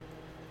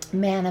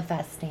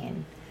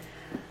Manifesting.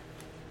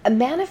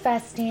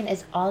 Manifesting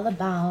is all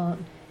about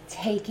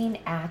taking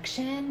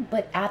action,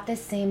 but at the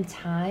same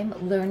time,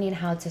 learning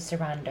how to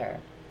surrender.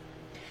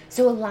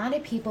 So, a lot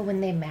of people,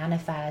 when they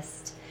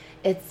manifest,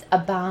 it's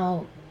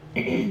about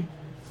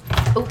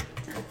oh,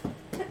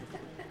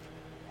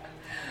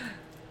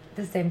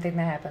 the same thing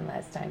that happened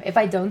last time. If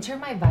I don't turn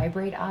my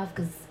vibrate off,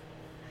 because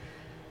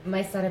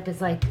my setup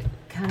is like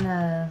kind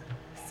of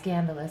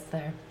scandalous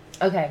there.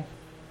 Okay,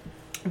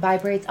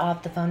 vibrates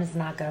off, the phone is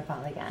not going to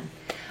fall again.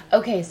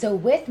 Okay, so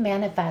with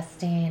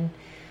manifesting,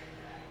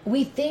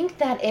 we think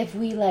that if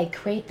we like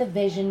create the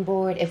vision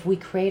board, if we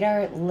create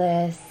our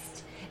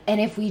list, and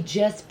if we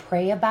just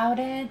pray about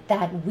it,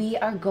 that we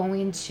are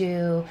going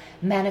to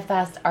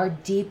manifest our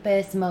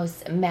deepest,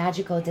 most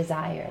magical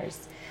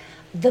desires.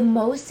 The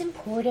most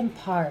important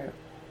part,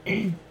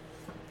 the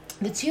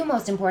two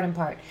most important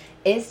part,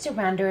 is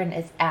surrender and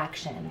is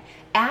action.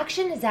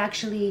 Action is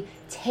actually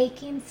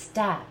taking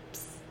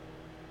steps,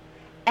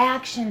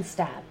 action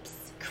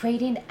steps,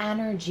 creating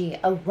energy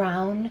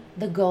around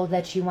the goal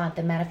that you want,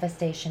 the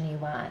manifestation you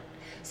want.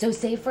 So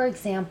say, for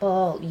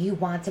example, you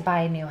want to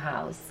buy a new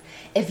house.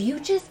 If you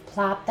just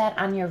plop that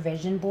on your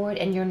vision board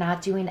and you're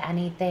not doing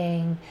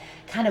anything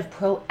kind of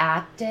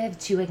proactive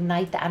to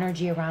ignite the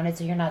energy around it,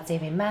 so you're not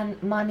saving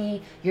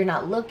money, you're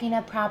not looking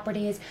at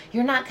properties,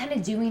 you're not kind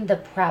of doing the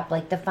prep,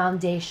 like the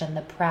foundation,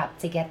 the prep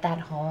to get that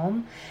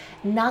home,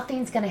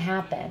 nothing's going to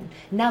happen.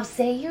 Now,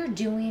 say you're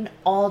doing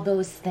all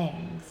those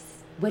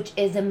things, which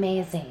is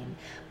amazing,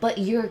 but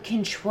you're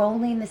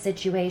controlling the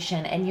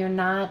situation and you're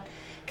not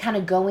kind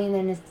of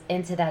going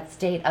into that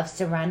state of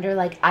surrender,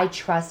 like, I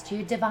trust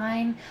you,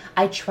 divine,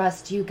 I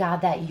trust you, God,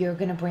 that you're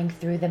going to bring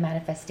through the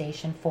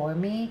manifestation for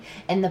me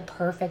in the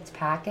perfect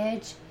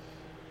package.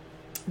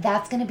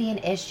 That's going to be an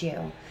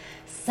issue.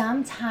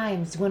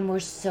 Sometimes when we're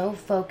so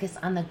focused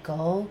on the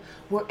goal,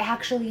 we're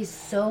actually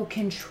so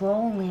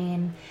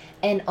controlling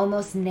and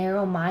almost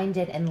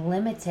narrow-minded and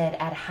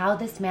limited at how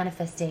this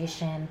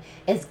manifestation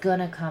is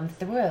gonna come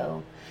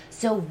through.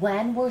 So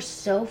when we're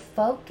so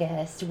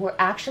focused, we're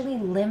actually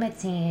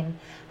limiting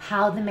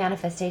how the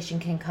manifestation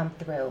can come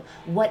through,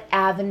 what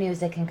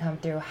avenues it can come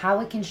through, how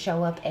it can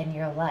show up in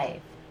your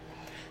life.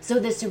 So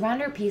the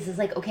surrender piece is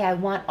like, okay, I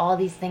want all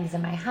these things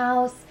in my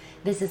house.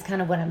 This is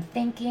kind of what I'm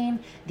thinking.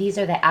 These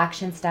are the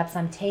action steps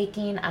I'm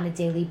taking on a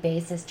daily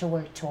basis to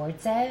work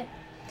towards it.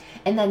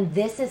 And then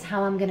this is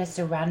how I'm going to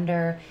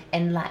surrender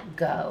and let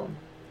go.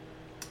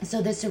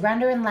 So the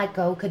surrender and let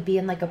go could be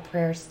in like a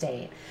prayer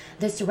state.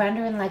 The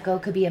surrender and let go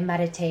could be a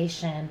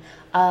meditation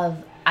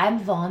of, I'm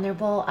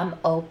vulnerable, I'm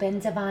open,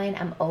 divine,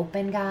 I'm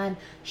open, God.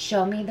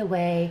 Show me the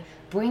way.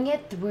 Bring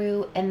it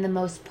through in the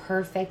most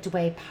perfect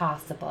way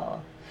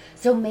possible.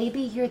 So maybe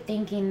you're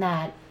thinking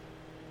that,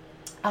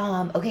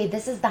 okay,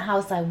 this is the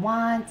house I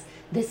want.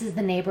 This is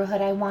the neighborhood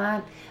I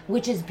want,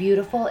 which is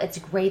beautiful. It's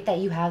great that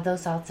you have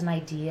those thoughts and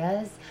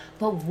ideas.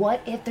 But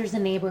what if there's a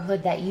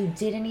neighborhood that you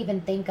didn't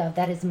even think of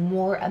that is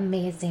more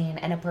amazing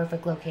and a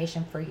perfect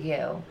location for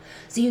you?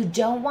 So you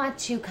don't want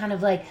to kind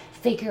of like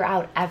figure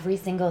out every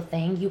single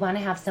thing. You want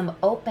to have some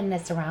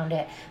openness around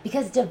it,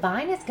 because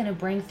divine is going to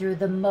bring through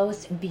the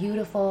most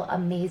beautiful,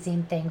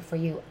 amazing thing for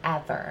you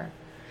ever.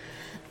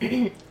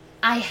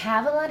 I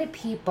have a lot of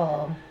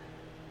people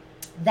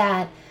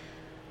that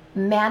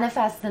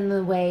manifest in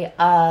the way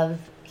of,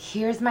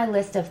 here's my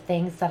list of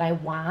things that I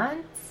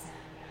want,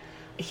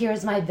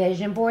 here's my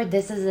vision board,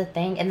 this is the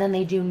thing, and then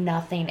they do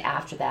nothing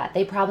after that.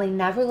 They probably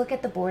never look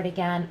at the board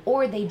again,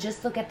 or they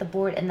just look at the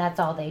board and that's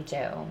all they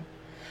do.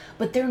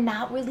 But they're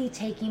not really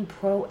taking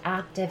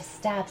proactive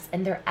steps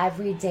in their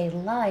everyday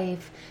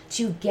life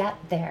to get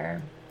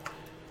there.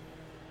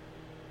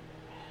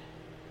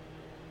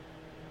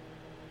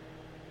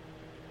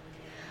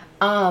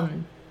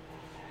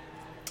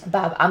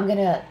 Bob, I'm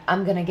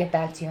gonna get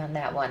back to you on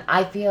that one.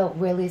 I feel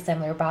really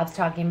similar. Bob's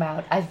talking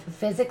about, I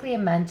physically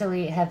and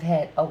mentally have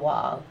hit a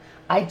wall.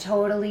 I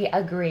totally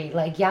agree.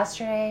 Like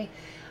yesterday,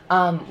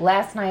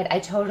 last night, I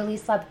totally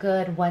slept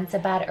good, went to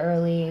bed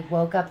early,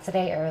 woke up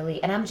today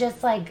early, and I'm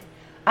just like,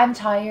 I'm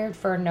tired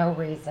for no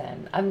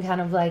reason. I'm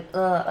kind of like,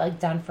 like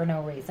done for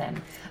no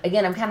reason.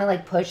 Again, I'm kind of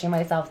like pushing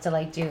myself to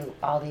like do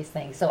all these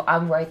things. So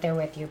I'm right there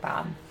with you,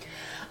 Bob.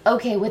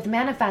 Okay, with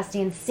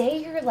manifesting,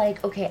 say you're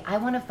like, okay, I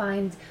want to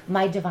find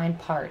my divine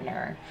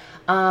partner.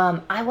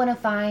 I want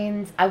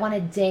to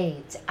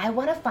date. I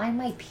want to find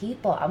my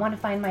people. I want to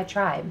find my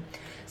tribe.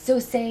 So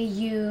say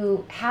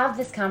you have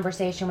this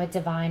conversation with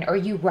divine, or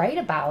you write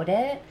about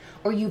it,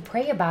 or you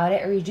pray about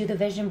it, or you do the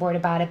vision board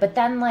about it, but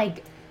then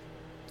like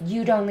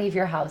you don't leave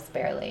your house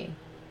barely.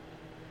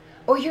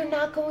 Or you're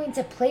not going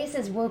to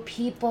places where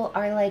people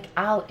are like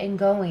out and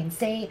going.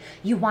 Say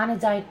you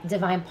want a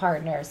divine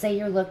partner. Say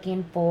you're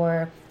looking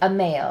for a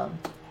male,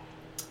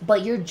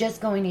 but you're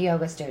just going to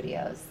yoga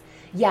studios.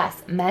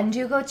 Yes, men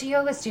do go to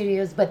yoga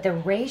studios, but the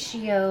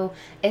ratio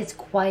is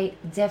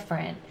quite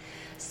different.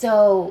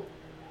 So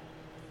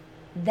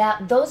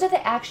those are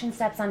the action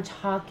steps I'm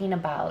talking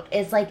about.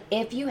 It's like,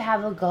 if you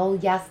have a goal,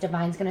 yes,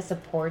 divine's going to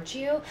support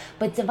you,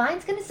 but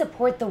divine's going to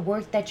support the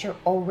work that you're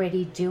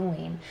already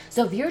doing.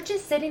 So if you're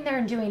just sitting there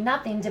and doing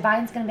nothing,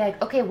 divine's going to be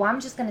like, okay, well, I'm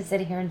just going to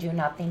sit here and do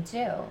nothing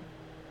too.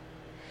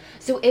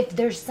 So if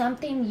there's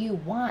something you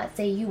want,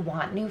 say you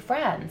want new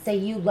friends, say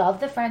you love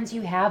the friends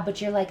you have, but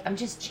you're like, I'm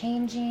just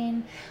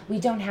changing, we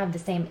don't have the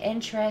same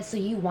interests, so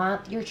you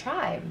want your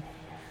tribe.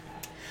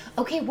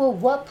 Okay, well,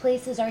 what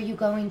places are you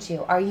going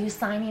to? Are you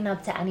signing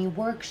up to any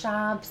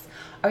workshops?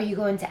 Are you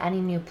going to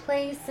any new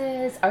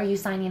places? Are you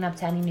signing up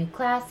to any new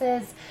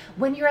classes?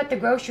 When you're at the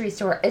grocery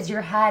store, is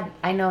your head,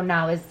 I know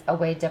now is a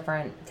way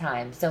different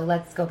time, so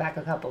let's go back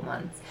a couple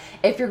months.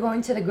 If you're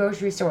going to the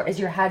grocery store, is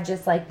your head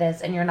just like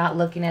this and you're not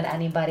looking at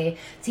anybody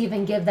to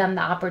even give them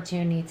the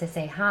opportunity to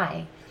say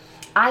hi?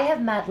 I have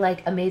met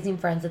like amazing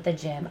friends at the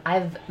gym.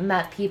 I've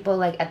met people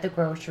like at the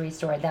grocery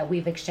store that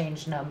we've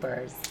exchanged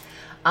numbers.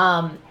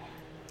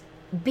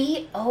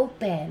 Be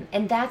open,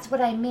 and that's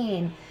what I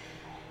mean.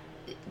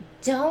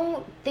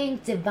 Don't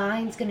think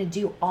divine's going to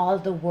do all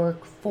the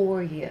work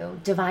for you.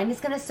 Divine is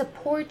going to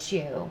support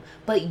you,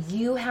 but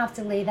you have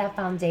to lay that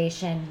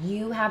foundation.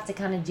 You have to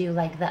kind of do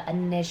like the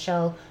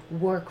initial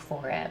work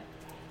for it.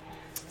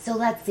 So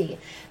let's see.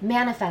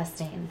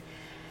 Manifesting.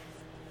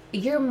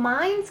 Your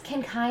minds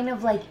can kind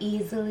of like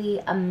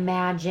easily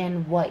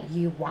imagine what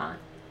you want.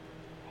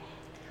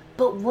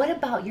 But what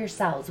about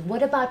yourselves?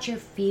 What about your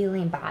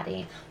feeling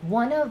body?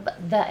 One of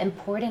the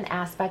important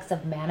aspects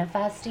of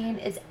manifesting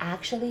is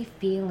actually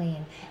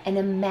feeling and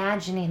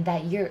imagining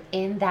that you're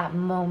in that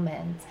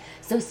moment.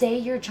 So say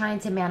you're trying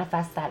to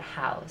manifest that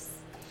house.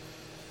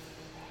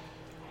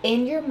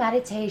 In your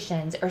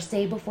meditations, or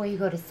say before you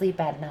go to sleep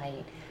at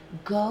night,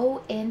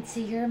 go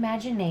into your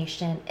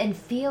imagination and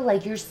feel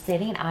like you're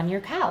sitting on your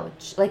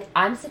couch. Like,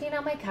 I'm sitting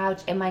on my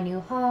couch in my new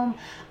home.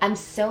 I'm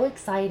so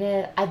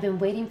excited. I've been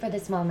waiting for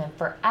this moment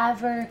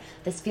forever.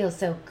 This feels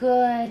so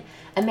good.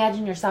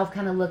 Imagine yourself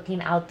kind of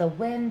looking out the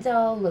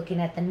window,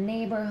 looking at the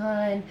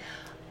neighborhood.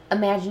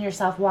 Imagine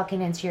yourself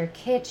walking into your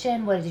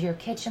kitchen. What does your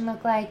kitchen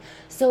look like?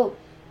 So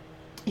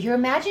your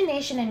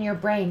imagination in your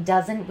brain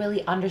doesn't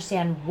really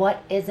understand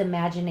what is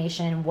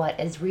imagination and what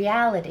is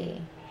reality.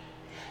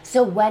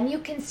 So when you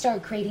can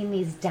start creating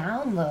these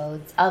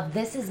downloads of,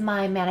 this is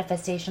my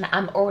manifestation,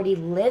 I'm already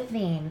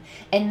living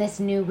in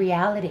this new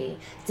reality,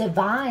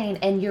 divine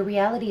and your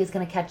reality is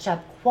going to catch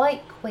up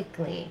quite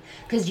quickly,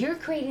 because you're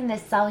creating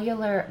this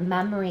cellular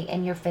memory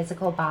in your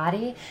physical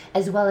body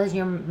as well as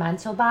your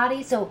mental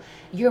body. So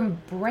your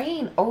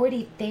brain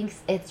already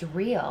thinks it's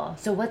real.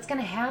 So what's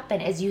going to happen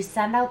is you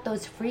send out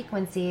those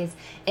frequencies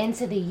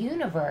into the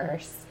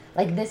universe.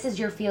 Like, this is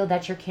your field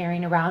that you're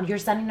carrying around. You're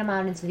sending them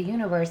out into the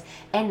universe.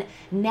 And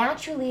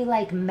naturally,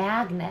 like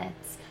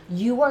magnets,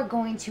 you are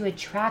going to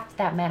attract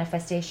that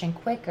manifestation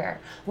quicker.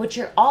 What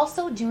you're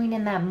also doing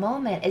in that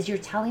moment is you're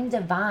telling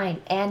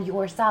divine and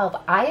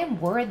yourself, I am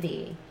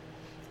worthy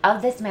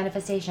of this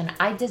manifestation.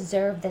 I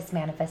deserve this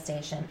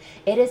manifestation.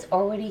 It is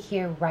already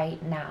here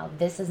right now.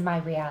 This is my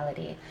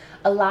reality.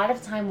 A lot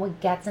of time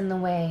what gets in the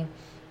way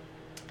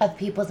of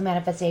people's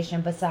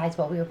manifestation, besides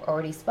what we've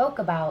already spoke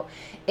about,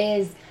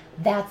 is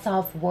that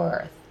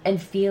self-worth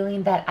and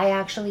feeling that I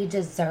actually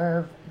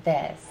deserve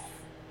this.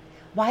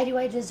 Why do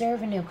I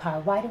deserve a new car?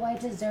 Why do I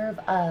deserve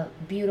a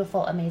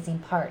beautiful, amazing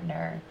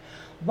partner?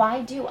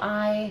 Why do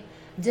I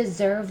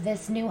deserve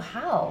this new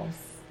house?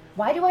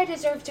 Why do I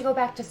deserve to go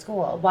back to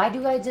school? Why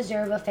do I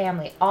deserve a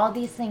family? All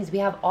these things. We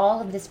have all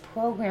of this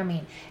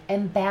programming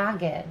and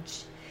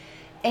baggage.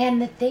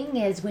 And the thing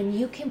is, when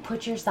you can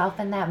put yourself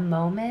in that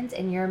moment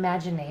in your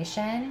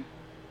imagination,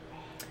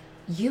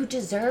 you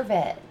deserve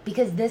it,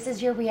 because this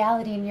is your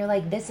reality and you're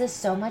like, this is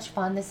so much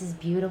fun, this is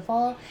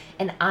beautiful,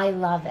 and I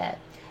love it.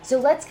 So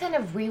let's kind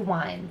of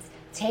rewind.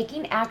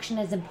 Taking action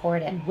is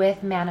important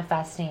with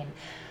manifesting.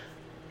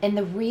 And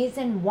the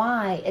reason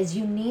why is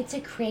you need to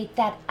create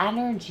that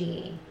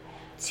energy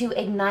to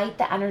ignite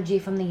the energy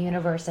from the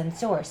universe and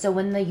source. So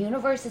when the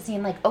universe is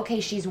seeing like, okay,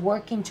 she's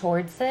working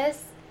towards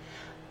this,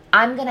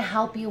 I'm going to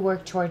help you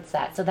work towards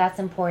that. So that's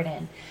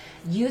important.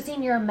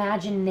 Using your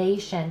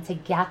imagination to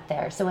get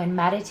there. So in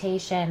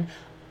meditation,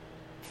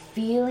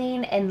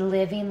 feeling and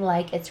living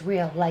like it's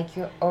real, like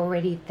you're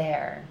already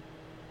there.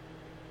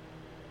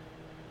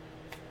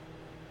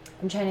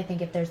 I'm trying to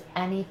think if there's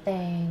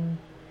anything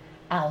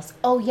else.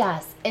 Oh,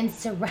 yes. And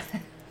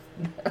surrender.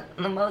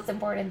 The most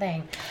important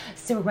thing,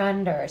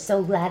 surrender. So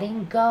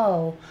letting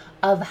go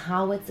of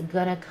how it's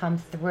going to come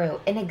through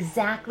and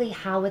exactly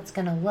how it's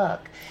going to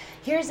look.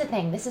 Here's the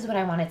thing. This is what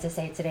I wanted to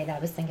say today that I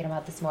was thinking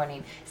about this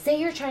morning. Say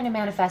you're trying to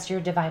manifest your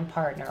divine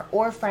partner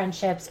or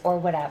friendships or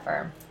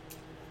whatever.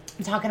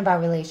 I'm talking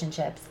about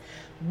relationships.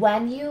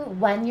 When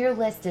your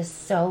list is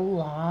so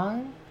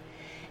long,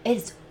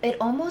 it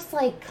almost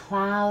like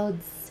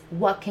clouds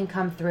what can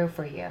come through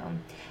for you.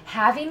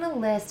 Having a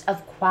list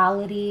of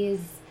qualities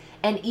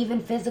and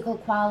even physical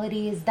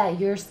qualities that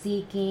you're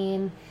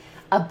seeking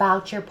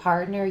about your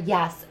partner,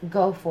 yes,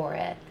 go for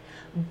it.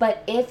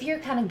 But if you're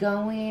kind of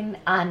going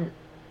on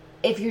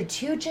if you're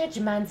too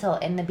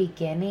judgmental in the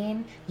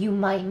beginning, you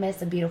might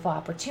miss a beautiful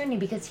opportunity.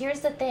 Because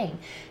here's the thing,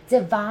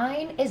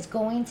 divine is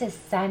going to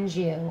send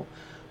you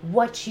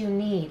what you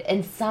need.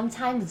 And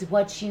sometimes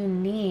what you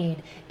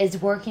need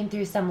is working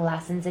through some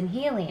lessons and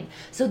healing.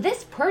 So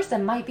this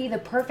person might be the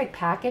perfect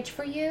package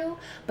for you.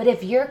 But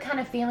if you're kind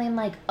of feeling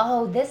like,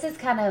 oh, this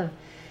is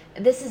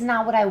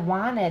not what I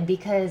wanted,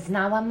 because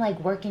now I'm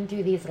like working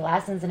through these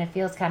lessons and it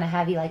feels kind of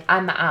heavy, like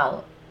I'm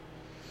out.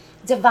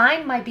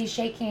 Divine might be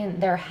shaking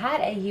their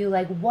head at you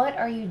like, what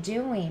are you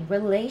doing?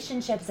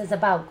 Relationships is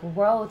about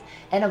growth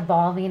and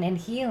evolving and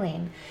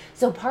healing.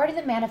 So part of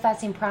the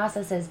manifesting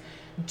process is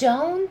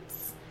don't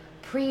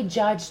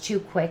prejudge too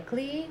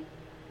quickly,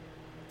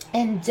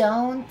 and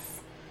don't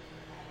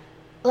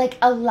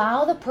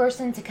allow the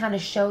person to kind of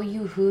show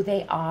you who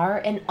they are.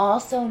 And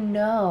also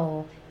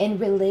know in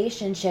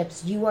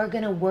relationships you are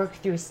going to work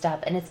through stuff,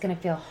 and it's going to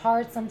feel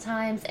hard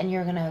sometimes, and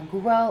you're going to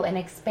grow and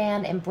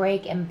expand and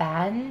break and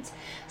bend.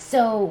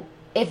 So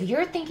if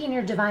you're thinking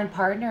your divine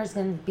partner is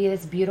going to be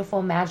this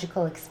beautiful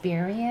magical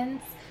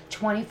experience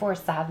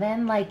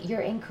 24/7, like,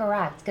 you're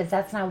incorrect, because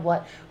that's not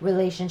what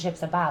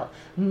relationships about.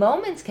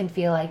 Moments can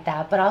feel like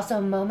that, but also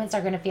moments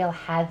are going to feel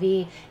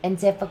heavy and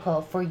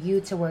difficult for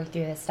you to work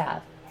through this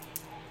stuff.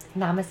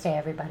 Namaste,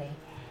 everybody.